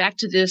 again, back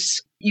to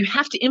this, you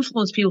have to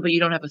influence people, but you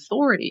don't have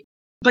authority.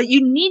 But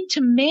you need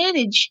to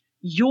manage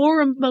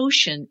your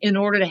emotion in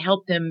order to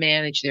help them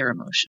manage their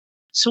emotion.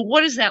 So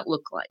what does that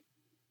look like?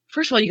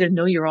 First of all, you got to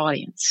know your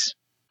audience.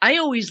 I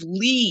always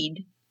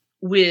lead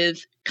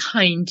with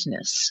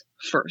kindness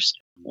first.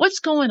 What's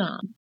going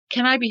on?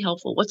 Can I be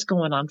helpful? What's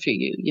going on for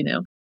you? You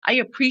know, I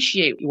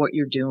appreciate what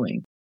you're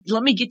doing.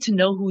 Let me get to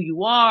know who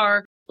you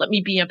are. Let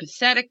me be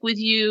empathetic with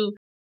you.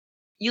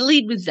 You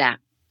lead with that.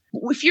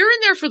 If you're in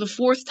there for the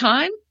fourth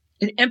time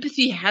and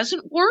empathy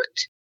hasn't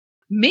worked,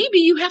 maybe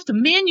you have to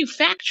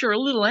manufacture a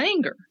little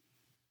anger,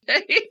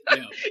 even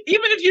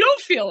if you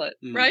don't feel it,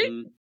 right?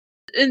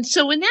 And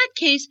so in that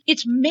case,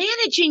 it's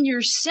managing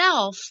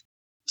yourself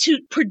to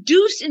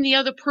produce in the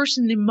other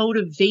person the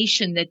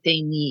motivation that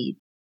they need.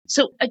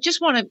 So I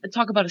just want to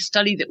talk about a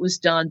study that was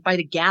done by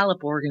the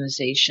Gallup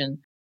organization,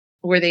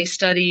 where they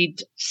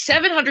studied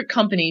 700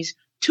 companies,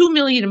 2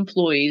 million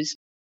employees,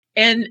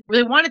 and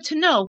they wanted to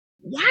know,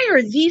 why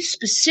are these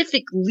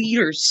specific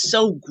leaders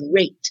so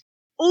great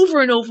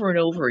over and over and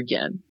over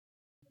again?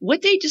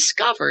 What they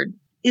discovered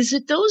is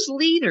that those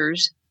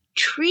leaders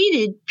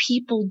treated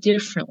people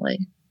differently.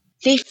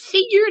 They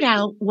figured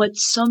out what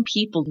some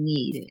people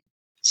needed.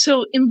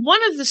 So in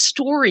one of the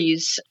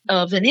stories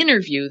of an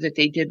interview that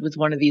they did with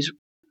one of these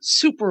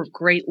super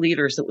great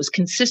leaders that was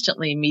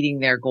consistently meeting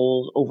their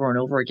goals over and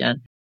over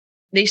again,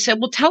 they said,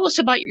 well, tell us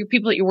about your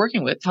people that you're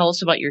working with. Tell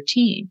us about your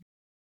team.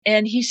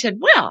 And he said,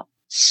 well,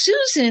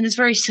 Susan is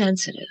very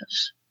sensitive.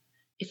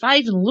 If I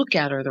even look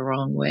at her the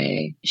wrong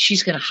way,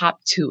 she's going to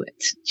hop to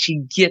it.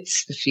 She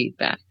gets the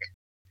feedback.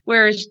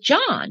 Whereas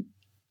John,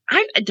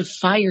 I've had to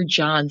fire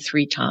John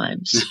 3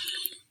 times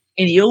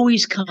and he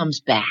always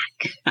comes back.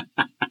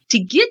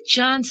 To get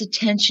John's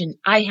attention,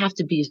 I have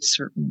to be a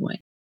certain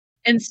way.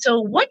 And so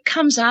what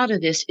comes out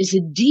of this is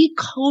a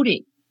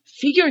decoding,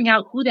 figuring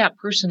out who that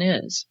person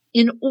is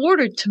in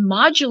order to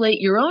modulate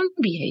your own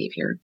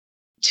behavior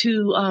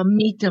to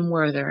meet them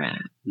where they're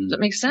at. Does that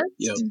make sense?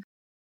 Yep.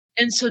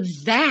 And so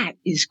that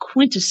is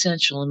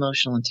quintessential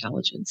emotional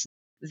intelligence.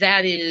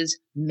 That is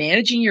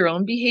managing your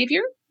own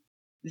behavior.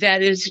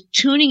 That is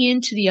tuning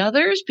into the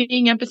others,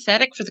 being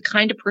empathetic for the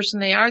kind of person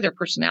they are, their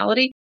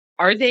personality.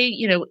 Are they,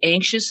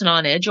 anxious and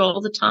on edge all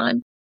the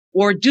time?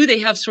 Or do they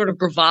have sort of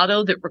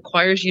bravado that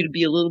requires you to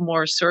be a little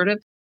more assertive?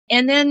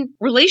 And then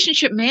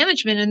relationship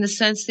management in the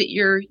sense that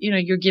you're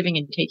giving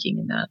and taking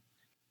in that.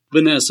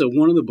 Vanessa,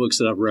 one of the books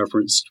that I've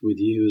referenced with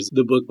you is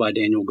the book by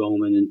Daniel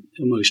Goleman,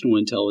 Emotional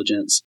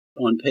Intelligence.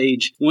 On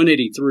page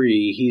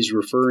 183, he's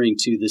referring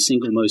to the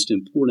single most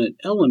important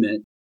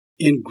element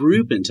in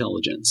group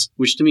intelligence,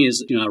 which to me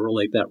is, I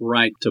relate that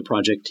right to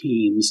project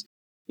teams.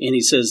 And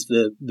he says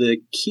the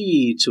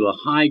key to a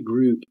high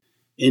group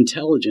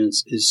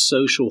intelligence is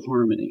social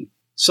harmony.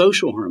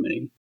 Social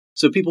harmony.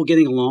 So people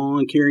getting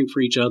along, caring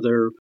for each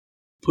other,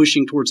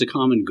 pushing towards a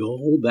common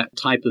goal, that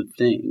type of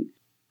thing.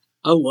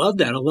 I love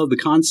that. I love the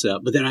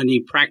concept, but then I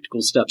need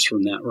practical steps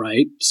from that,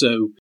 right?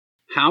 So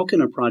how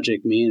can a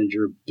project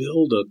manager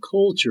build a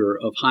culture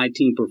of high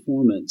team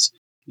performance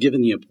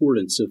given the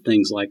importance of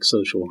things like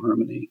social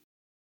harmony?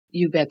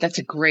 You bet. That's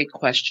a great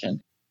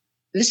question.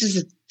 This is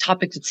a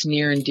topic that's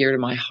near and dear to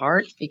my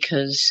heart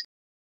because,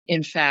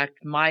 in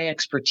fact, my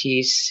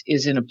expertise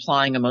is in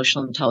applying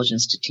emotional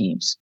intelligence to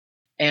teams.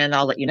 And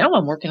I'll let you know,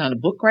 I'm working on a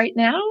book right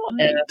now,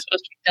 and it's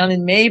supposed to be done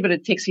in May, but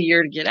it takes a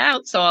year to get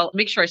out. So I'll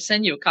make sure I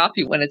send you a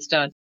copy when it's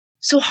done.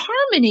 So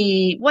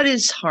harmony, what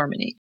is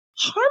harmony?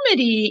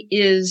 Harmony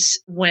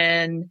is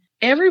when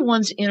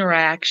everyone's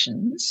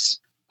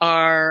interactions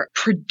are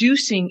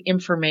producing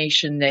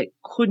information that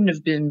couldn't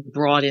have been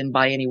brought in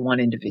by any one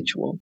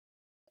individual.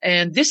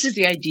 And this is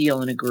the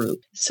ideal in a group.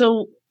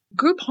 So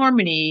group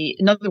harmony,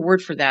 another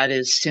word for that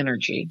is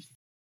synergy.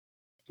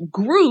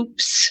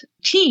 Groups,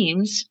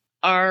 teams,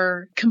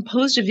 are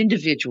composed of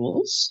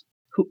individuals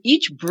who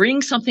each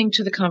bring something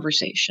to the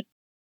conversation.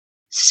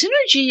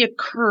 Synergy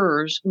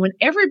occurs when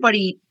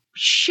everybody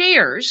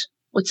shares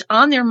what's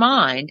on their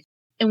mind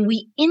and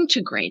we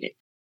integrate it.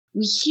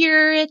 We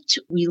hear it,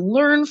 we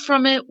learn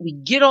from it, we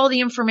get all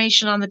the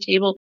information on the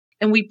table,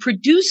 and we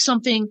produce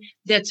something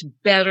that's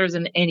better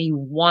than any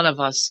one of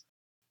us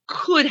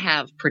could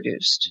have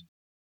produced.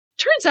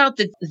 Turns out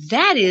that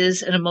that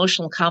is an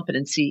emotional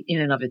competency in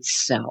and of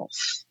itself.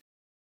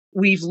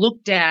 We've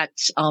looked at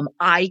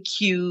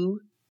IQ,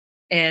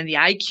 and the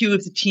IQ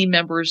of the team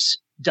members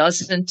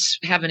doesn't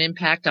have an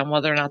impact on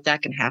whether or not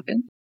that can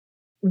happen.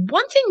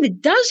 One thing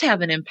that does have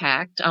an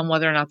impact on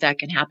whether or not that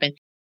can happen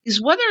is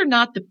whether or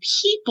not the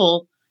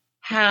people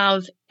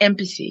have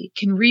empathy,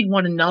 can read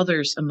one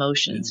another's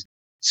emotions.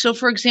 So,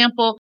 for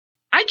example,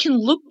 I can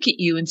look at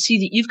you and see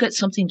that you've got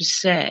something to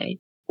say,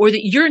 or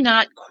that you're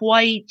not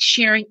quite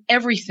sharing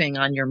everything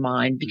on your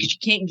mind because you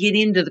can't get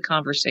into the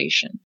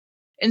conversation.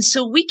 And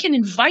so we can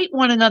invite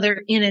one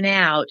another in and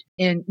out,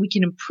 and we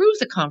can improve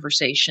the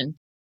conversation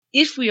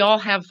if we all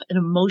have an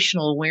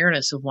emotional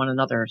awareness of one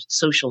another,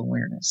 social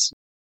awareness.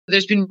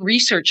 There's been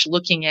research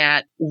looking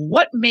at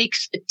what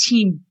makes a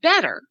team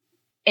better,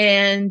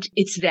 and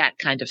it's that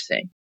kind of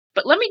thing.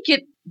 But let me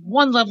get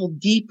one level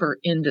deeper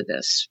into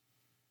this.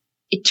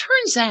 It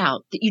turns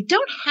out that you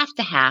don't have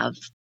to have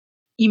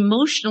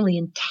emotionally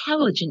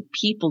intelligent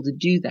people to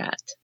do that.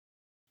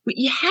 What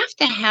you have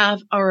to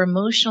have are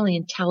emotionally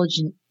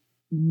intelligent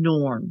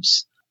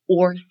norms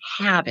or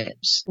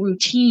habits,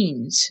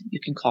 routines, you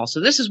can call.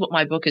 So this is what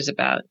my book is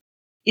about.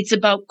 It's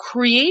about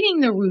creating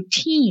the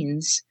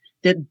routines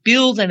that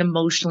build an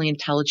emotionally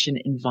intelligent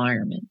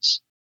environment.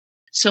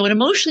 So an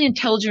emotionally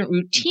intelligent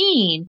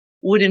routine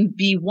wouldn't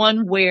be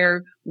one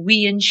where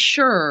we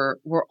ensure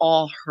we're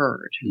all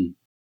heard.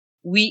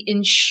 We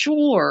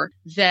ensure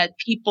that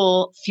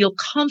people feel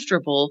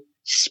comfortable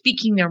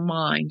speaking their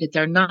mind, that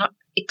they're not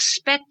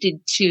expected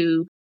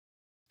to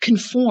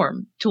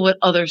conform to what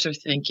others are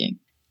thinking.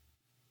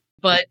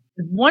 But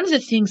one of the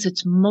things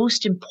that's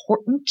most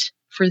important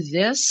for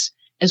this,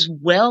 as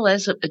well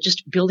as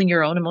just building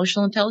your own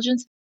emotional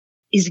intelligence,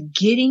 is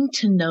getting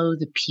to know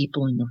the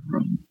people in the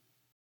room.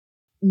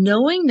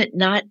 Knowing that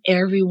not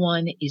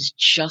everyone is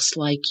just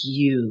like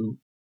you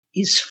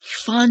is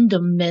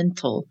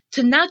fundamental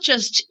to not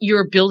just your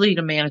ability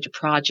to manage a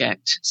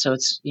project. So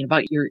it's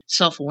about your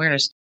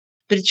self-awareness,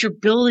 but it's your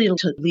ability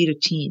to lead a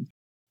team.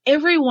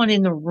 Everyone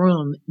in the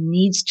room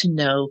needs to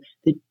know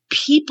that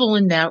people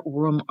in that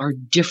room are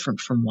different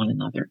from one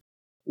another.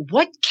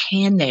 What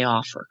can they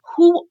offer?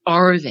 Who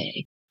are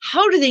they?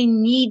 How do they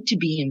need to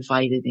be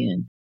invited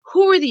in?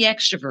 Who are the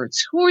extroverts?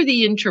 Who are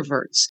the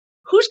introverts?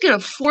 Who's going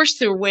to force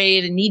their way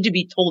in and need to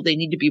be told they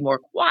need to be more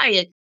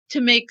quiet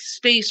to make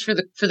space for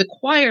the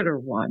quieter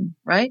one,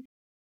 right?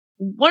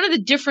 One of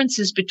the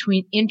differences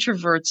between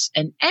introverts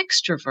and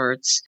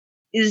extroverts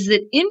is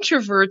that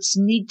introverts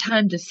need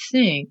time to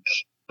think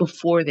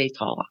before they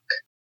talk.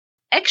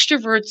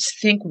 Extroverts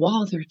think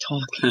while they're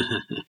talking.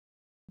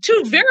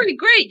 Two very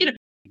great,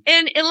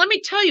 And let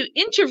me tell you,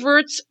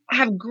 introverts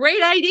have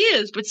great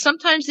ideas, but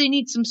sometimes they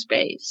need some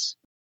space.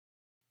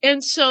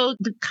 And so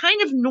the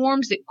kind of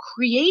norms that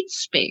create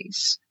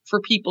space for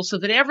people so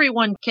that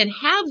everyone can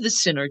have the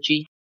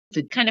synergy,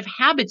 the kind of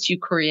habits you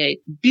create,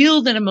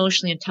 build an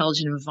emotionally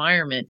intelligent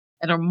environment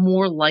and are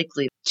more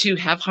likely to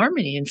have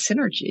harmony and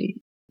synergy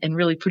and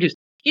really produce.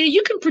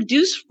 You can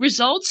produce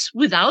results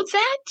without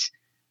that,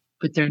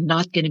 but they're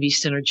not going to be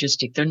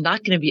synergistic. They're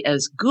not going to be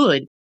as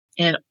good.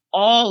 And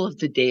all of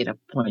the data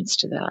points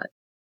to that.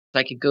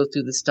 I could go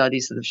through the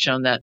studies that have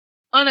shown that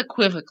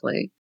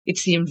unequivocally.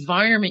 It's the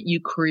environment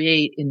you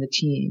create in the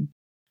team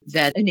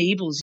that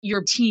enables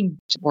your team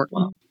to work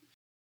well.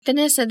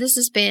 Vanessa, this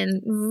has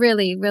been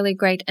really, really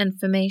great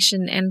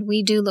information, and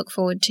we do look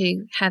forward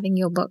to having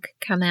your book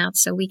come out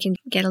so we can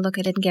get a look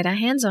at it and get our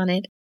hands on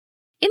it.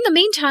 In the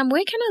meantime,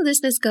 where can our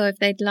listeners go if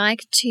they'd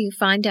like to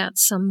find out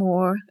some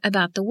more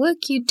about the work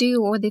you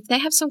do or if they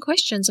have some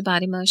questions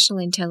about emotional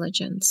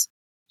intelligence?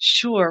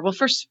 Sure. Well,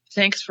 first,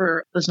 thanks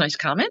for those nice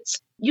comments.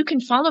 You can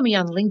follow me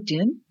on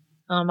LinkedIn.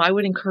 I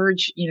would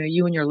encourage,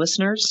 you and your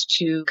listeners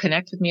to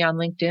connect with me on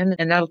LinkedIn,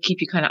 and that'll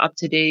keep you kind of up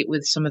to date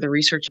with some of the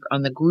research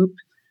on the group,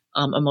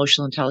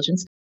 emotional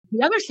intelligence.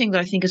 The other thing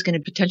that I think is going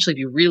to potentially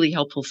be really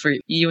helpful for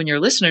you and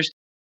your listeners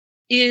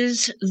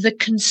is the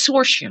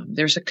consortium.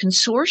 There's a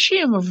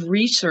consortium of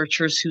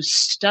researchers who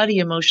study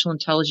emotional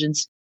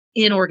intelligence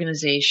in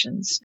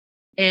organizations.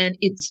 And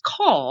it's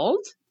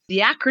called, the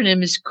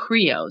acronym is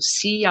CREO,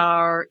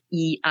 CREIO,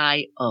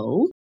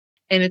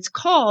 and it's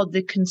called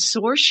the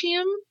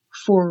Consortium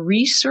for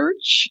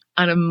Research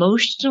on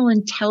Emotional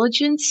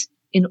Intelligence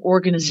in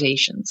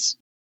Organizations.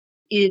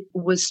 It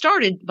was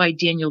started by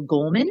Daniel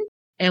Goleman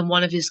and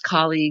one of his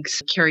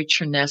colleagues, Carrie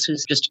Cherness,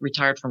 who's just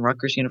retired from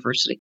Rutgers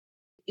University.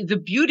 The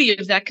beauty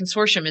of that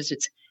consortium is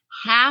it's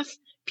half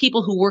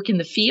people who work in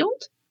the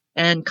field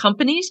and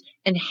companies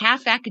and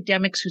half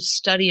academics who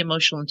study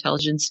emotional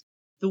intelligence.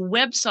 The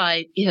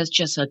website has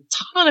just a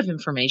ton of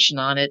information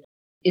on it.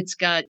 It's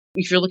got,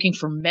 if you're looking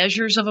for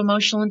measures of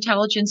emotional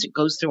intelligence, it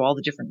goes through all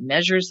the different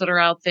measures that are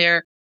out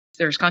there.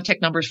 There's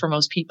contact numbers for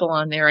most people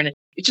on there, and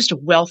it's just a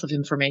wealth of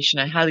information.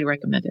 I highly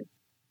recommend it.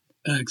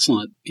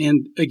 Excellent.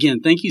 And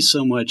again, thank you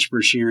so much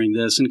for sharing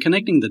this and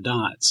connecting the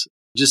dots.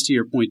 Just to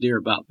your point there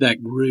about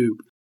that group,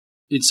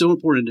 it's so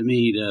important to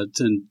me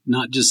to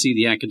not just see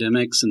the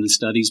academics and the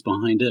studies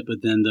behind it,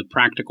 but then the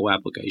practical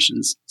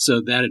applications.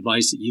 So that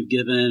advice that you've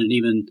given and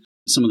even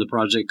some of the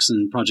projects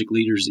and project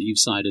leaders that you've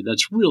cited,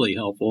 that's really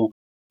helpful.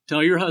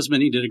 Tell your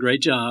husband he did a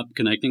great job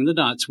connecting the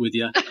dots with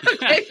you.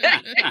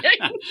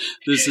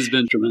 This has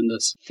been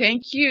tremendous.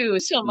 Thank you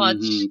so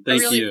much. Thank I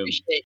really you.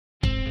 appreciate it.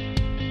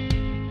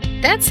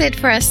 That's it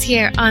for us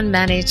here on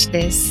Manage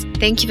This.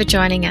 Thank you for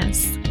joining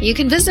us. You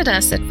can visit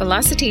us at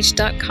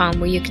velociteach.com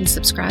where you can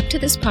subscribe to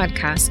this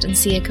podcast and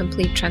see a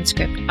complete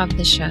transcript of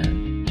the show.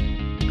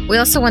 We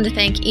also want to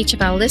thank each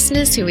of our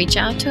listeners who reach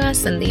out to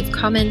us and leave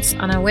comments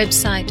on our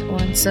website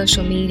or on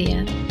social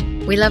media.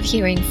 We love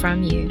hearing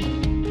from you.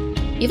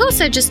 You've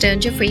also just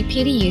earned your free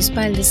PDUs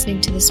by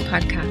listening to this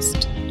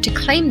podcast. To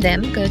claim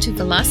them, go to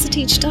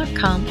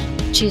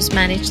velociteach.com, choose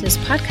Manage This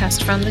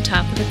Podcast from the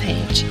top of the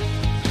page.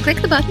 Click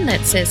the button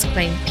that says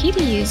Claim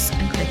PDUs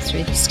and click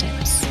through the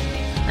steps.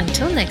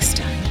 Until next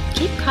time,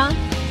 keep calm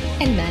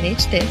and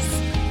manage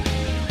this.